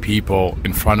noteworthy people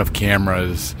in front of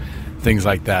cameras, things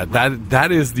like that.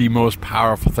 That is the most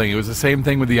powerful thing. It was the same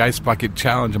thing with the Ice Bucket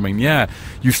Challenge. I mean,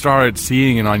 you started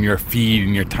seeing it on your feed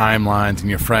and your timelines and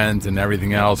your friends and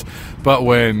everything else. But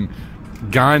when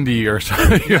Gandhi or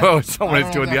someone is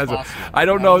doing the other, I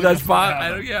don't know. That's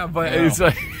fine. But it's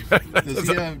like,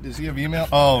 does he have email?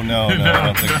 Oh no, I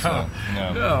don't think so.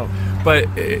 No. But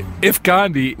if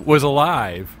Gandhi was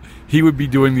alive, he would be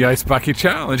doing the Ice Bucket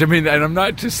Challenge. I mean, and I'm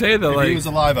not just saying that. If he was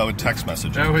alive, I would text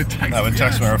message him. I would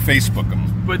text him or Facebook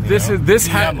him. But this has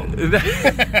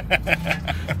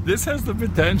the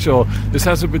potential. This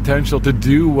has the potential to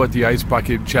do what the Ice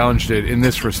Bucket Challenge did in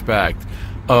this respect.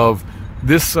 Of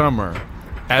this summer,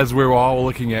 as we're all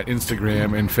looking at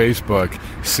Instagram and Facebook,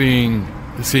 seeing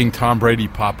Tom Brady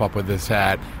pop up with this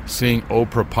hat, seeing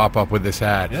Oprah pop up with this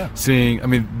hat,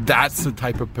 that's the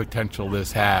type of potential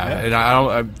this has. Yeah. And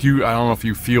I don't know if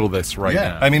you feel this right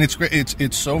now. I mean, it's great.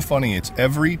 It's so funny. It's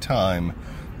every time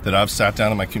that I've sat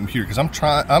down on my computer because I'm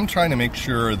trying to make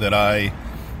sure that I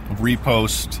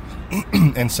repost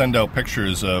and send out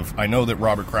pictures of. I know that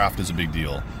Robert Kraft is a big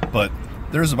deal, but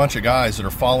there's a bunch of guys that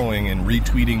are following and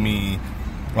retweeting me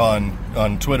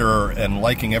on Twitter and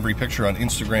liking every picture on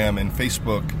Instagram and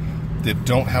Facebook that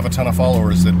don't have a ton of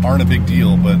followers, that aren't a big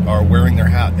deal, but are wearing their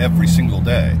hat every single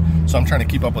day. So I'm trying to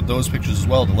keep up with those pictures as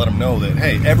well to let them know that,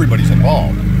 hey, everybody's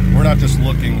involved. We're not just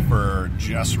looking for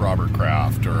Jess Robert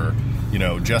Kraft or,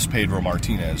 Jess Pedro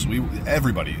Martinez.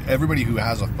 Everybody who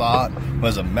has a thought, who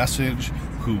has a message,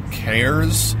 who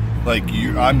cares,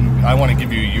 I want to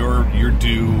give you your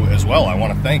due as well. I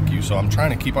want to thank you. So I'm trying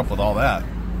to keep up with all that.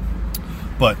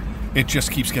 But it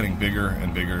just keeps getting bigger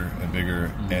and bigger and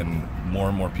bigger, and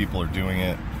more people are doing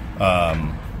it.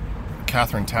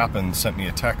 Catherine Tappan sent me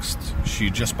a text. She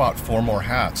just bought 4 more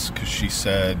hats because she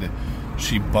said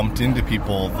she bumped into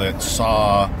people that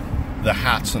saw the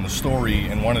hats in the story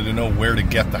and wanted to know where to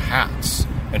get the hats.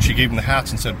 And she gave them the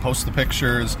hats and said, post the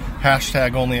pictures,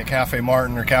 hashtag only at Cafe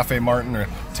Martin, or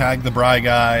tag the Bry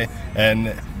Guy.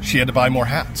 And she had to buy more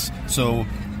hats. So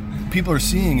people are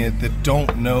seeing it that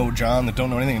don't know John, that don't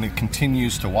know anything, and it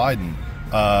continues to widen.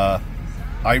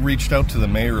 I reached out to the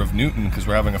mayor of Newton because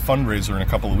we're having a fundraiser in a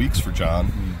couple of weeks for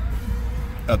John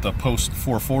at the Post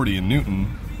 440 in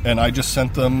Newton, and I just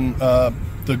sent them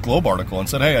the Globe article and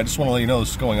said, hey, I just want to let you know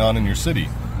this is going on in your city.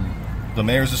 The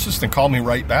mayor's assistant called me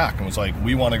right back and was like,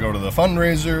 we want to go to the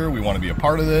fundraiser, we want to be a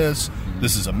part of this,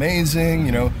 this is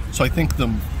amazing, So I think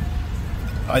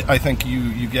I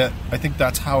think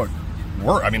that's how it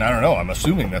works. I mean, I don't know, I'm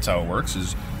assuming that's how it works,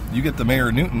 is you get the mayor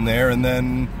of Newton there, and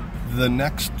then the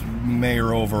next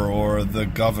mayor over, or the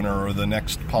governor, or the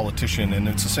next politician, and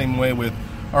it's the same way with,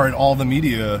 all right, all the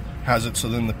media has it, so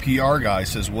then the PR guy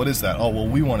says, what is that? Oh, well,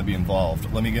 we want to be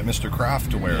involved. Let me get Mr.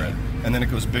 Kraft to wear it. And then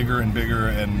it goes bigger and bigger,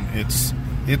 and it's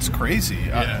crazy.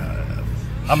 Yeah.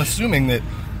 I'm assuming that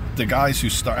the guys who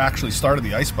actually started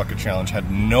the Ice Bucket Challenge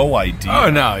had no idea. Oh,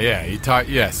 no, yeah.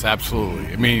 Yes,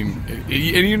 absolutely. I mean, and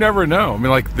you never know. I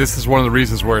mean, this is one of the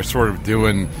reasons we're sort of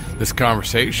doing this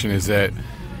conversation, is that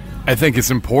I think it's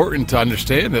important to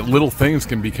understand that little things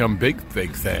can become big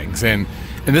things. And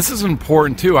this is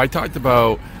important, too. I talked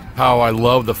about how I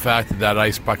love the fact that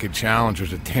Ice Bucket Challenge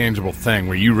was a tangible thing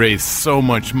where you raised so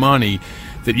much money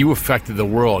that you affected the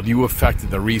world. You affected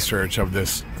the research of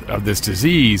this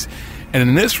disease. And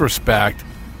in this respect,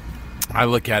 I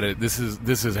look at it, this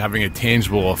is having a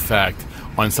tangible effect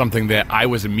on something that I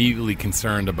was immediately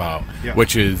concerned about,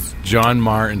 which is John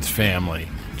Martin's family.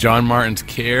 John Martin's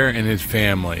care and his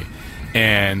family,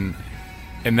 and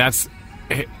that's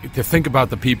to think about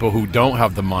the people who don't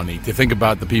have the money, to think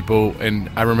about the people. And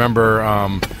I remember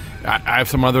I have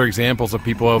some other examples of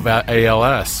people who have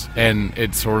ALS, and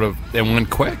it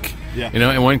went quick.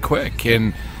 It went quick,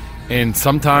 and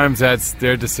sometimes that's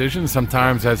their decision,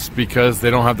 sometimes that's because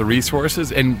they don't have the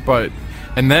resources, and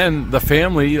then the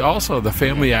family also, the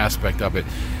family aspect of it.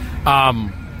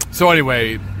 So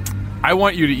anyway, I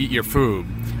want you to eat your food.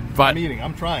 But I'm eating.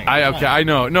 I'm trying. Okay, I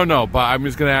know. No, but I'm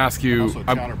just going to ask you. Also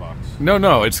Chatterbox.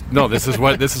 This is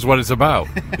what it's about.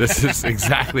 This is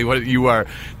exactly what you are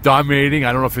dominating.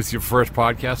 I don't know if it's your first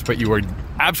podcast, but you are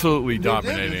absolutely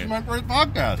dominating. This is my first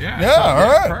podcast. Yeah, all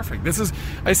right, perfect. This is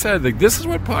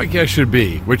what podcast should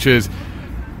be, which is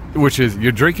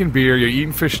you're drinking beer, you're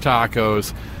eating fish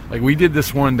tacos. We did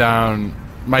this one down,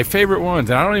 my favorite ones,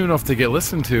 and I don't even know if they get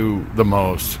listened to the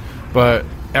most, but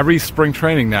every spring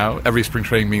training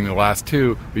being the last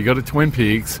 2, we go to Twin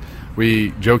Peaks.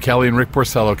 Joe Kelly and Rick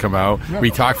Porcello come out.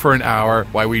 We talk for an hour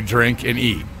while we drink and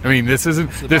eat. I mean,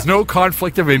 there's no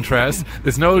conflict of interest.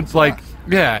 There's no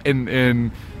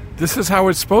and this is how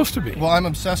it's supposed to be. Well, I'm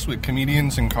obsessed with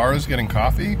comedians in cars getting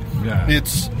coffee. Yeah.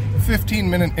 It's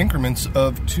 15-minute increments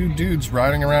of 2 dudes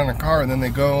riding around in a car, and then they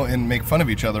go and make fun of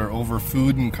each other over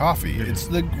food and coffee. It's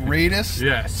the greatest,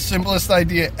 simplest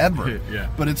idea ever.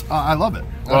 But I love it.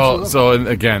 Well, so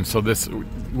this,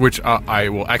 which I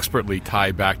will expertly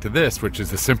tie back to this, which is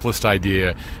the simplest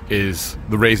idea, is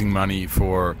the raising money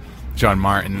for John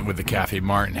Martin with the Cafe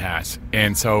Martin hats.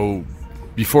 And so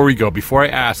before I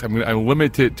ask, I'm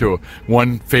limit it to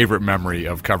one favorite memory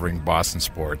of covering Boston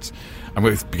sports.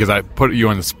 Because I put you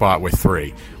on the spot with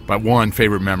 3, but one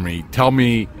favorite memory. Tell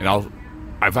me, and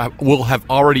we'll have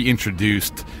already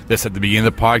introduced this at the beginning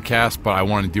of the podcast, but I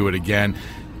want to do it again.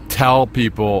 Tell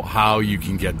people how you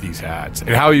can get these hats,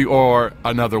 and or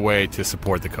another way to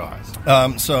support the cause.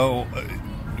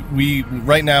 We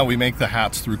right now we make the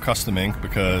hats through Custom Ink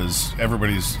because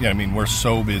everybody's. We're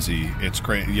so busy. It's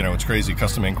great. It's crazy.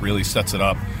 Custom Ink really sets it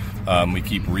up. We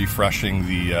keep refreshing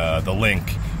the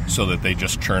link so that they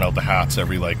just churn out the hats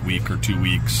every week or 2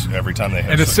 weeks every time they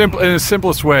have. In the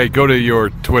simplest way, go to your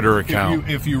Twitter account.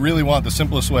 If you really want, the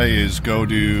simplest way is go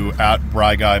to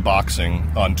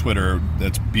 @BryGuyBoxing on Twitter.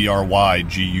 That's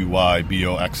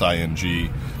BRYGUYBOXING,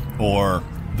 or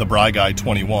the Bry Guy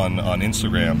 21 on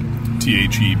Instagram.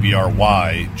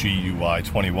 TheBryGuy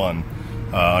 21.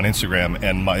 on Instagram,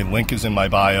 and my link is in my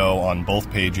bio on both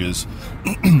pages.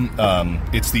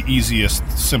 It's the easiest,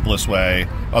 simplest way.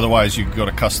 Otherwise, you can go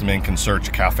to Custom Ink and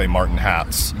search Cafe Martin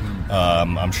hats.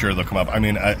 I'm sure they'll come up. I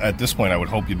mean, at this point, I would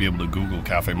hope you'd be able to Google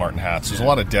Cafe Martin hats. There's a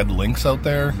lot of dead links out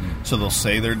there, so they'll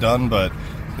say they're done, but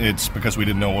it's because we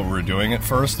didn't know what we were doing at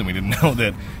first, and we didn't know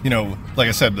that, like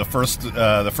I said, the first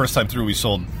time through we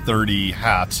sold 30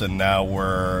 hats, and now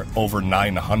we're over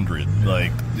 900.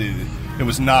 Like, it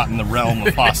was not in the realm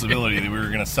of possibility that we were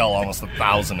going to sell almost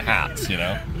 1,000 hats,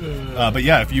 But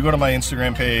yeah, if you go to my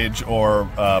Instagram page or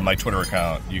my Twitter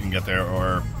account, you can get there,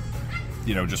 or,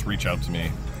 just reach out to me.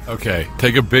 Okay,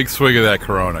 take a big swig of that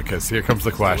Corona, because here comes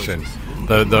the question.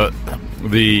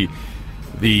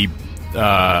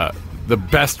 The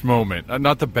best moment,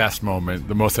 not the best moment,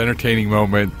 the most entertaining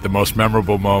moment, the most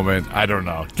memorable moment, I don't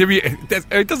know.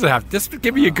 It doesn't have, just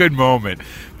give me a good moment,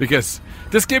 because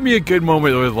just give me a good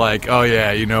moment with like, oh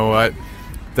yeah, you know what,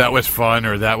 that was fun,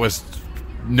 or that was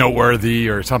noteworthy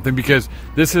or something, because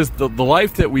this is the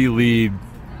life that we lead.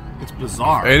 It's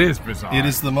bizarre. It is bizarre. It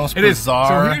is the most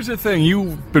bizarre. So here's the thing.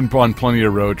 You've been on plenty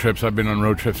of road trips. I've been on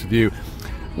road trips with you.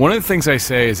 One of the things I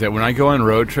say is that when I go on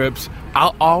road trips,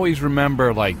 I'll always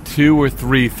remember like 2 or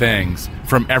 3 things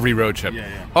from every road trip. Yeah.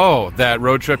 Oh, that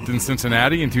road trip in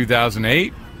Cincinnati in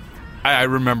 2008? I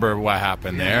remember what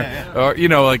happened there. Yeah. Or,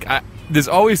 there's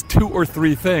always 2 or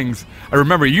 3 things I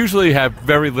remember. Usually have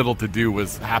very little to do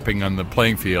with happening on the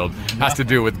playing field. Has to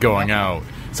do with going out.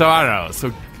 So I don't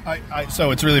know.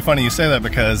 So it's really funny you say that,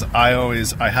 because I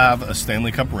have a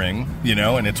Stanley Cup ring,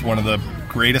 and it's one of the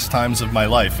greatest times of my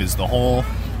life is the whole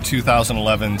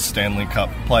 2011 Stanley Cup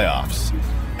playoffs.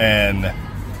 And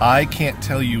I can't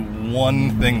tell you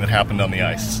one thing that happened on the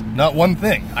ice. Not one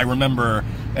thing. I remember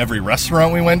every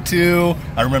restaurant we went to.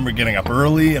 I remember getting up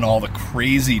early and all the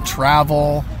crazy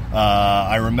travel.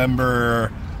 I remember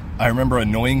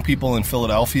annoying people in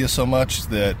Philadelphia so much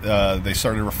that they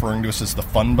started referring to us as the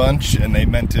Fun Bunch, and they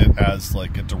meant it as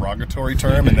like a derogatory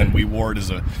term, and then we wore it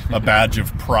as a badge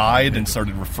of pride and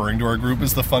started referring to our group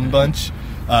as the Fun Bunch.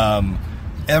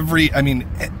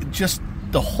 Just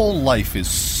the whole life is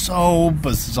so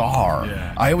bizarre.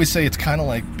 Yeah. I always say it's kind of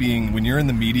like when you're in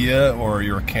the media or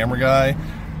you're a camera guy,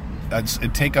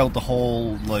 take out the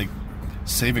whole like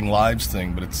saving lives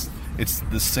thing, but it's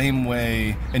the same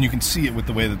way, and you can see it with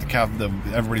the way that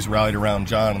everybody's rallied around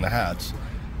John and the hats,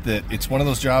 that it's one of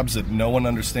those jobs that no one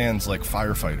understands, like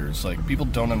firefighters. Like, people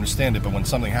don't understand it, but when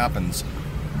something happens,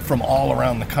 from all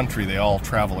around the country, they all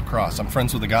travel across. I'm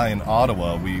friends with a guy in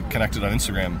Ottawa. We connected on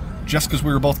Instagram just because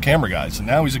we were both camera guys, and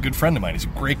now he's a good friend of mine. He's a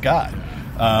great guy.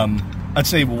 I'd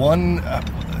say one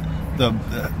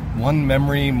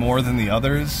memory more than the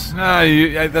others?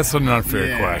 That's an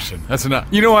unfair question. That's enough.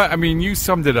 You know what? I mean, you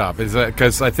summed it up. Is that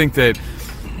because I think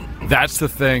that's the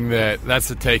thing that's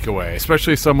the takeaway,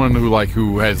 especially someone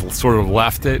who has sort of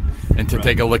left it, and to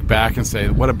take a look back and say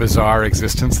what a bizarre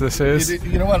existence this is.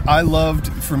 You know what I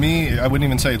loved? For me, I wouldn't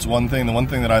even say it's one thing. The one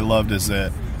thing that I loved is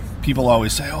that people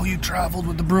always say, oh, you traveled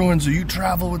with the Bruins, or you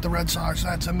traveled with the Red Sox,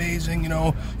 that's amazing,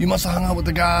 you must have hung out with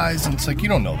the guys. And it's like, you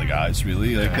don't know the guys,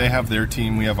 really. Like, they have their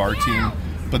team, we have our team.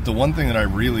 But the one thing that I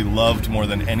really loved more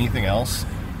than anything else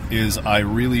is I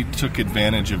really took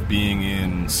advantage of being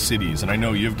in cities. And I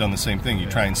know you've done the same thing. You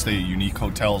try and stay at unique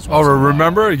hotels.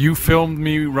 Remember? You filmed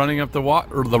me running up the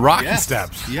Rocky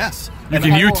Steps. Yes. You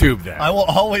can YouTube that. I will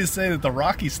always say that the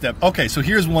Rocky Step... Okay, so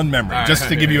here's one memory, just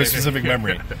to give you a specific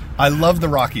memory. I love the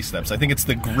Rocky Steps. I think it's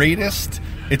the greatest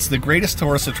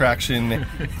tourist attraction.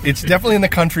 It's definitely in the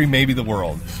country, maybe the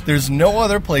world. There's no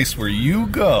other place where you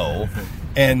go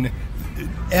and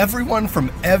everyone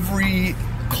from every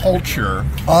culture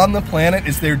on the planet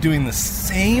is there doing the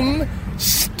same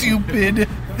stupid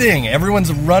thing.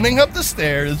 Everyone's running up the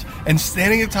stairs and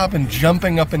standing at the top and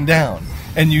jumping up and down.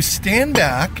 And you stand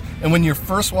back, and when you're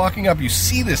first walking up, you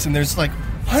see this, and there's like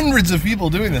hundreds of people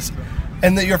doing this.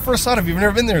 And your first thought, if you've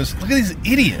never been there, is, look at these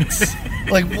idiots.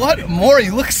 Like, what more?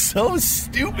 You look so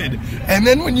stupid. And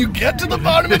then when you get to the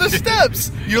bottom of the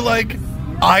steps, you're like,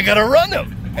 I gotta run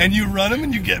them. And you run them,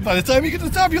 and by the time you get to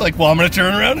the top, you're like, well, I'm going to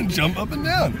turn around and jump up and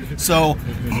down. So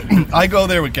I go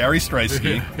there with Gary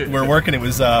Streisky. We're working. It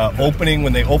was opening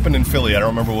when they opened in Philly. I don't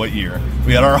remember what year.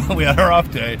 We had our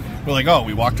off day. We're like,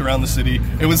 we walked around the city.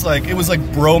 It was like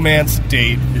bromance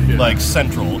date, like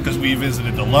central, because we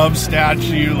visited the Love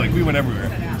statue. Like, we went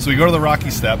everywhere. So we go to the Rocky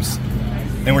Steps,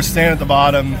 and we're standing at the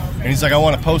bottom. And he's like, I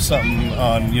want to post something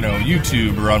on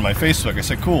YouTube or on my Facebook. I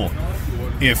said, cool.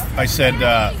 I said,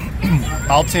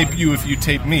 I'll tape you if you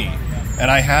tape me.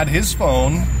 And I had his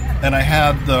phone, and I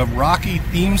had the Rocky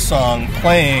theme song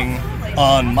playing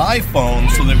on my phone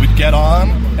so that it would get on,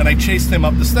 and I chased him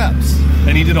up the steps.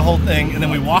 And he did a whole thing, and then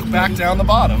we walk back down the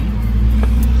bottom,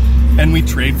 and we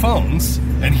trade phones,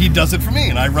 and he does it for me,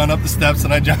 and I run up the steps,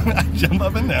 and I jump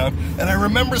up and down, and I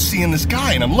remember seeing this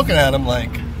guy, and I'm looking at him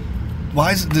like,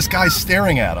 why is this guy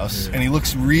staring at us? And he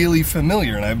looks really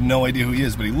familiar, and I have no idea who he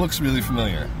is, but he looks really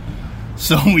familiar.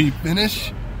 So we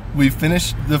finish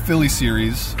the Philly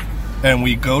series, and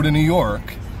we go to New York,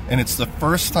 and it's the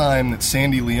first time that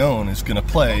Sandy Leon is going to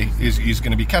play. He's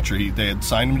going to be catcher. They had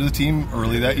signed him to the team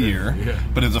early that year,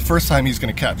 but it's the first time he's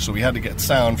going to catch. So we had to get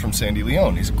sound from Sandy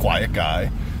Leon. He's a quiet guy.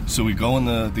 So we go in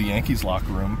the Yankees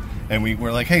locker room, and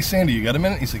we're like, hey, Sandy, you got a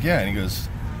minute? He's like, yeah. And he goes,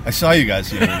 I saw you guys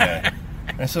the other day.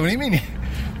 And I said, what do you mean?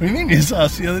 What do you mean you saw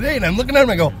us the other day? And I'm looking at him,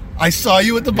 I go, I saw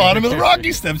you at the bottom of the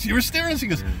Rocky Steps. You were staring. He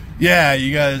goes, yeah,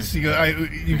 you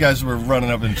guys were running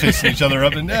up and chasing each other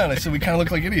up and down. I said, we kind of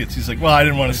look like idiots. He's like, well, I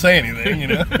didn't want to say anything, you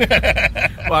know.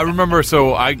 Well, I remember,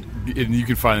 and you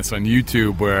can find this on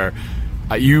YouTube, where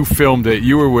you filmed it.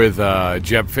 You were with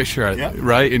Jeb Fisher,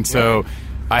 right? And so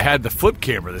I had the flip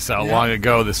camera. This how long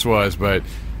ago this was, but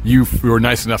you were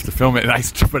nice enough to film it, and I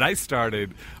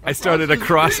started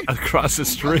across the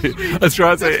street. That's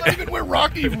not even where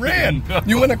Rocky ran.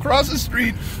 You went across the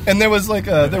street, and there was like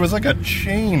a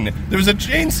chain. There was a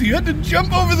chain, so you had to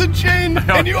jump over the chain,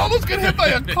 and you almost got hit by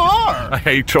a car.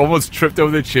 I almost tripped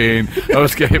over the chain. I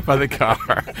almost got hit by the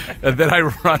car, and then I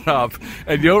run up,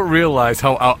 and you don't realize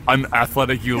how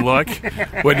unathletic you look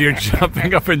when you're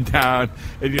jumping up and down,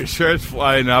 and your shirt's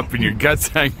flying up, and your guts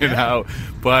hanging out.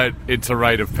 But it's a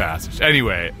rite of passage.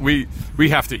 Anyway, we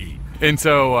have to eat. And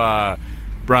so,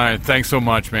 Brian, thanks so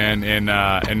much, man.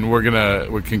 And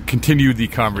we can continue the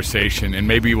conversation, and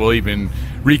maybe we'll even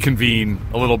reconvene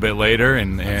a little bit later.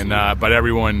 But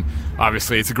everyone,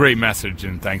 obviously, it's a great message,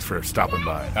 and thanks for stopping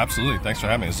by. Absolutely. Thanks for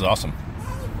having me. This is awesome.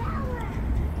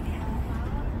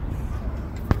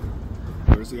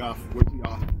 Where's the off?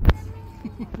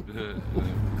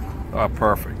 Oh,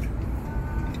 perfect.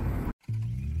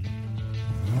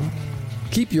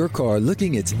 Keep your car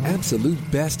looking its absolute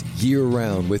best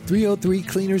year-round with 303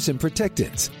 Cleaners and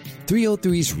Protectants.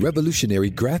 303's revolutionary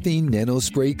graphene nano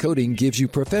spray coating gives you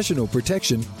professional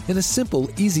protection in a simple,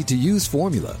 easy-to-use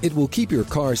formula. It will keep your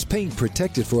car's paint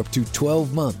protected for up to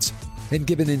 12 months and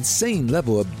give an insane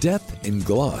level of depth and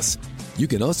gloss. You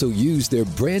can also use their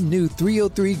brand new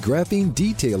 303 Graphene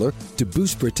Detailer to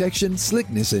boost protection,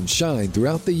 slickness, and shine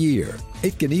throughout the year.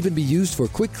 It can even be used for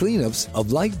quick cleanups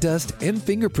of light dust and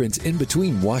fingerprints in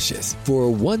between washes. For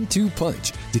a 1-2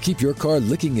 punch to keep your car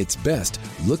looking its best,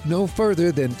 look no further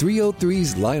than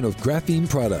 303's line of graphene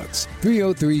products.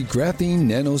 303 Graphene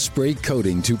Nano Spray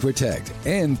Coating to protect,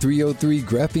 and 303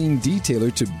 Graphene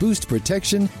Detailer to boost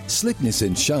protection, slickness,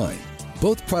 and shine.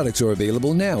 Both products are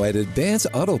available now at Advance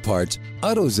Auto Parts,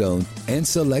 AutoZone, and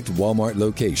select Walmart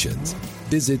locations.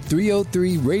 Visit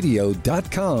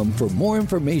 303radio.com for more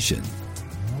information.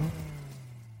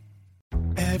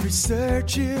 Every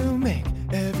search you make,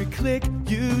 every click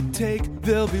you take,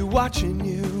 they'll be watching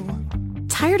you.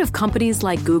 Tired of companies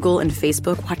like Google and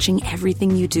Facebook watching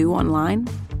everything you do online?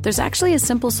 There's actually a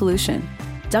simple solution.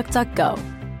 DuckDuckGo.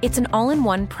 It's an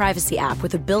all-in-one privacy app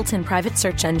with a built-in private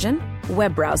search engine,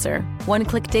 web browser,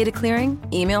 one-click data clearing,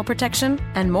 email protection,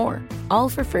 and more, all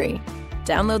for free.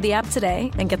 Download the app today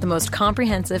and get the most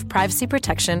comprehensive privacy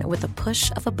protection with the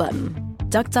push of a button.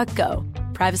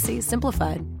 DuckDuckGo. Privacy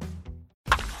simplified.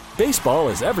 Baseball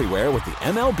is everywhere with the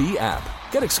MLB app.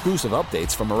 Get exclusive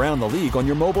updates from around the league on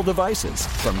your mobile devices.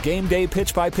 From game day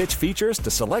pitch-by-pitch features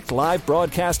to select live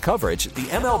broadcast coverage, the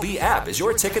MLB app is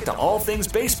your ticket to all things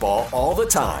baseball all the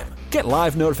time. Get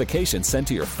live notifications sent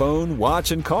to your phone,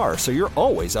 watch, and car so you're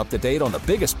always up to date on the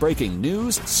biggest breaking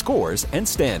news, scores, and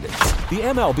standings. The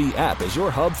MLB app is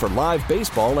your hub for live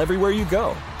baseball everywhere you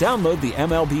go. Download the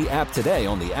MLB app today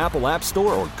on the Apple App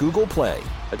Store or Google Play.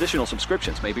 Additional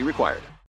subscriptions may be required.